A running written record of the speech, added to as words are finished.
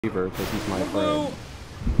because he's my friend. Well,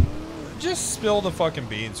 just spill the fucking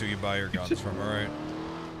beans who you buy your guns from, alright?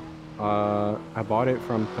 I bought it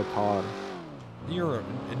from Patar.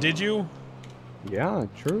 Did you? Yeah,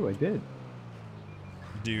 true, I did.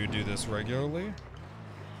 Do you do this regularly?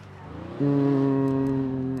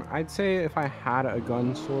 I'd say if I had a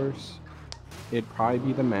gun source, it'd probably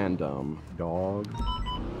be the Mandem, dog.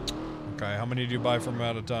 Okay, how many do you buy from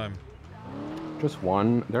at a time? Just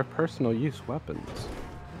one. They're personal use weapons.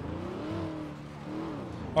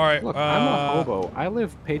 Alright, Look, I'm a hobo. I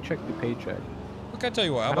live paycheck to paycheck. Look, I tell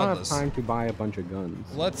you what, how I don't about have this? time to buy a bunch of guns.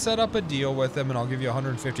 Let's set up a deal with them and I'll give you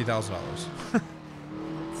 $150,000.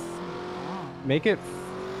 Make it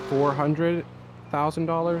 $400,000.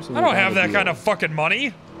 I don't have that kind of fucking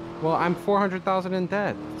money. Well, I'm $400,000 in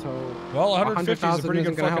debt, so well, 150 is a pretty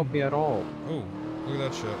good gonna fucking... help me at all. Oh, look at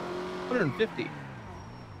that shit. 150.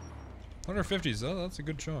 150 is that's a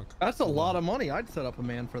good chunk. That's a lot of money. I'd set up a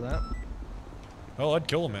man for that. Hell, I'd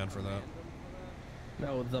kill a man for that.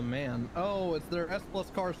 No, the man. Oh, it's their S+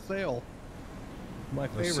 car sale. My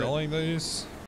They're favorite. selling these.